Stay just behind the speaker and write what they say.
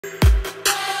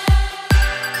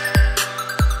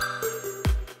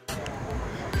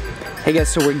Hey guys,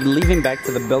 so we're leaving back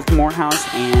to the Biltmore house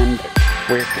and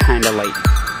we're kind of late.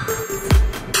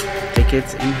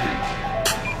 Tickets in hand.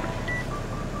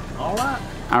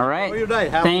 Alright.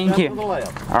 Alright. Thank you.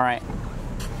 Alright.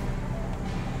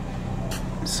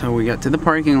 So we got to the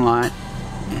parking lot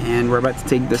and we're about to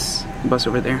take this bus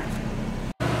over there.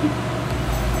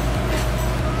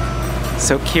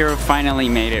 So Kira finally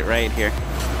made it right here.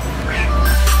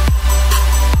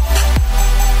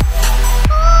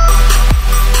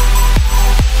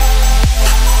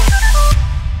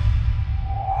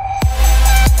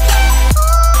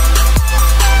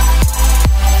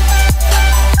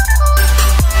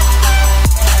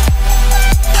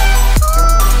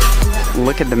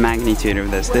 Look at the magnitude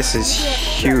of this. This is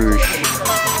huge.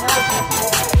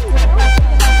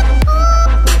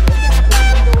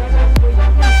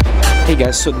 Hey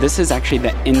guys, so this is actually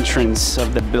the entrance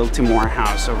of the Biltmore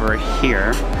house over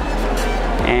here.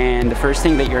 And the first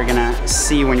thing that you're gonna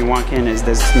see when you walk in is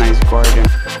this nice garden.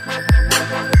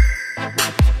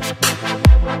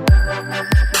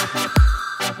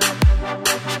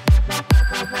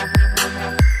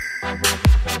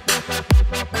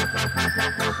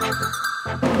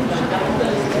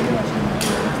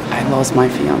 I lost my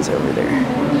fiance over there.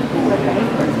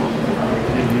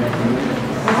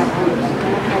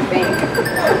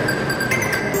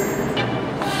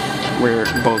 We're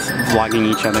both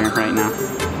vlogging each other right now.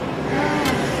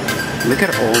 Look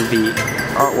at all the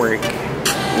artwork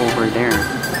over there.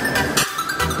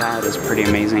 That is pretty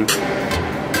amazing.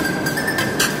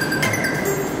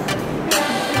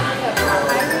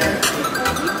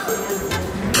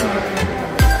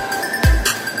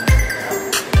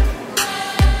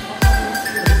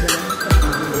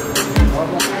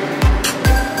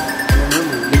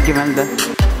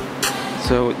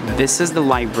 So this is the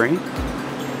library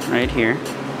right here.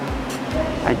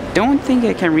 I don't think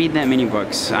I can read that many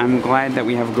books. I'm glad that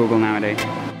we have Google nowadays.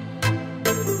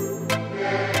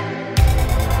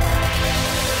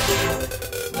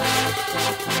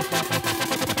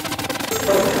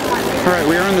 Alright,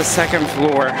 we're on the second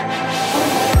floor.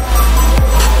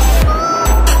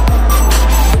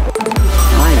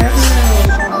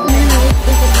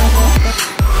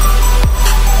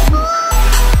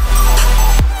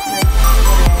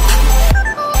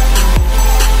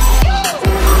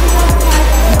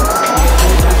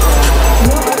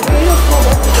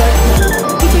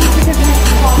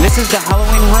 This is the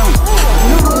Halloween room.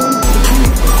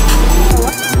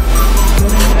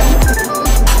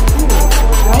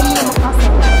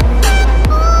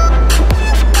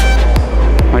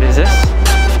 What is this?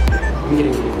 I'm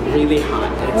getting really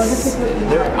hot.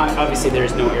 Obviously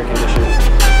there's no air conditioning.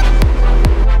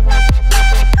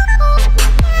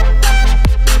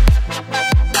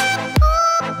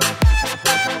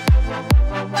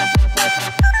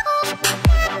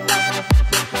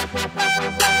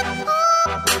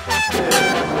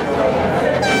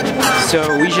 So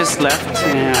we just left.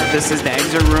 This is the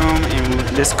exit room, and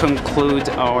this concludes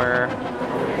our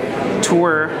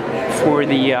tour for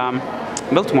the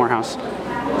Biltmore house.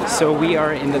 So we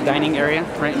are in the dining area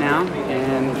right now,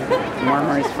 and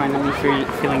Marmar is finally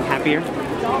feeling happier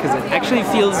because it actually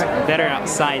feels better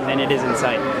outside than it is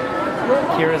inside.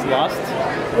 Kira's lost.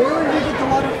 Where would we get the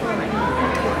water from?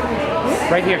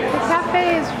 Right here. The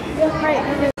cafe is right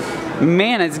here.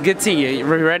 Man, it's good seeing you.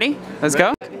 Are you ready? Let's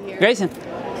go. Grayson.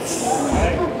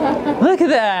 Look at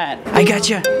that! I got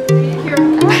you.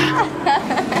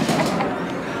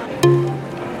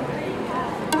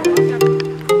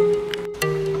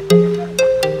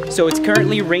 So it's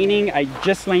currently raining. I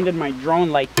just landed my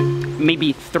drone like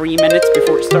maybe 3 minutes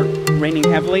before it started raining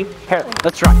heavily. Here,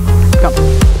 let's try. Come.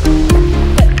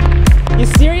 You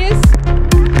serious?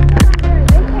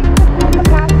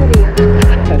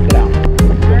 Test it out.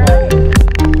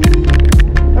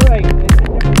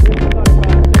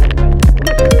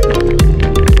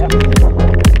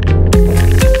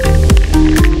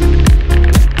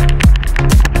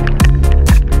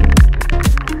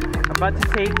 About to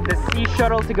take the sea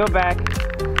shuttle to go back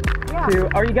to...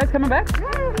 Are you guys coming back?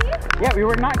 Yeah, we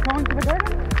were not going to the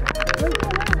garden?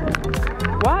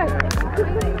 Why?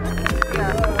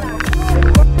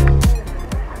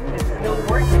 It's still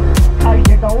working. Are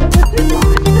you going with this?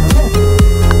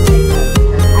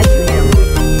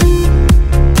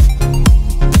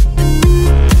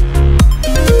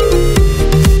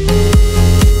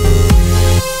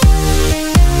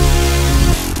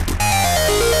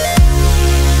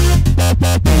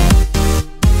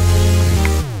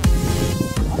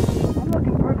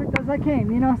 I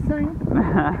came, you know what I'm saying?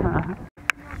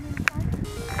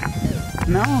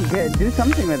 No, do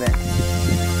something with it.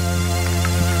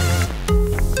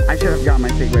 I should have got my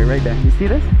Segway right there. You see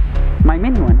this? My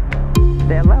mini one.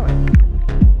 they allow it.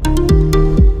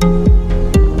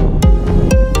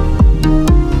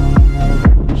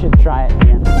 You should try it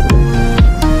again.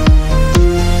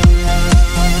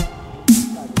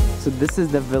 So this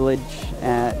is the village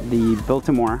at the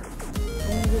Biltmore.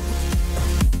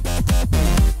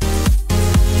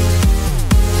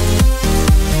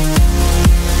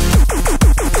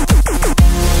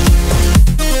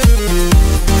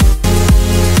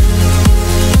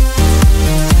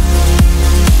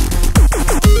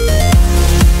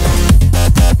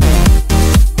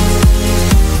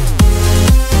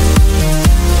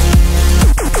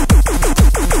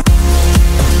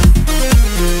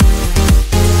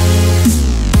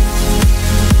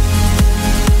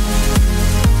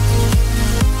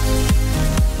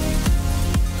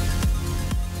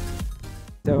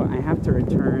 So I have to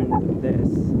return this,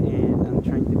 and I'm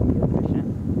trying to be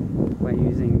efficient by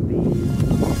using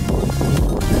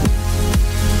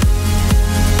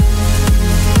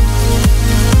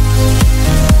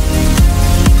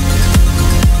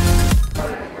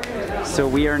So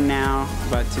we are now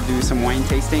about to do some wine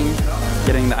tasting,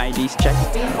 getting the IDs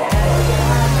checked.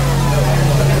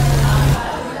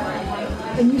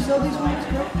 And you sell these wines,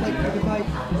 correct? Like, you could buy...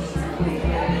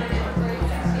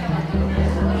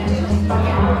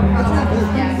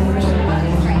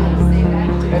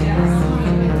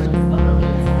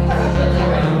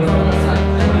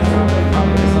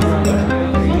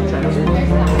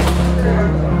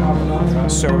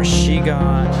 So she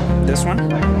got this one.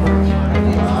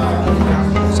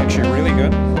 It's actually really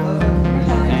good.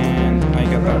 And I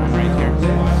got that one right here.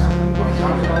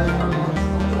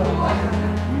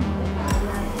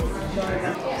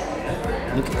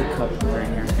 Look at the cup right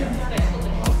here.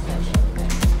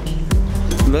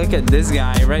 Look at this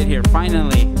guy right here,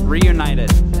 finally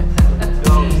reunited.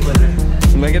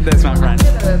 Look at this, my friend.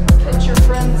 Get your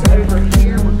friends over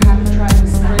here.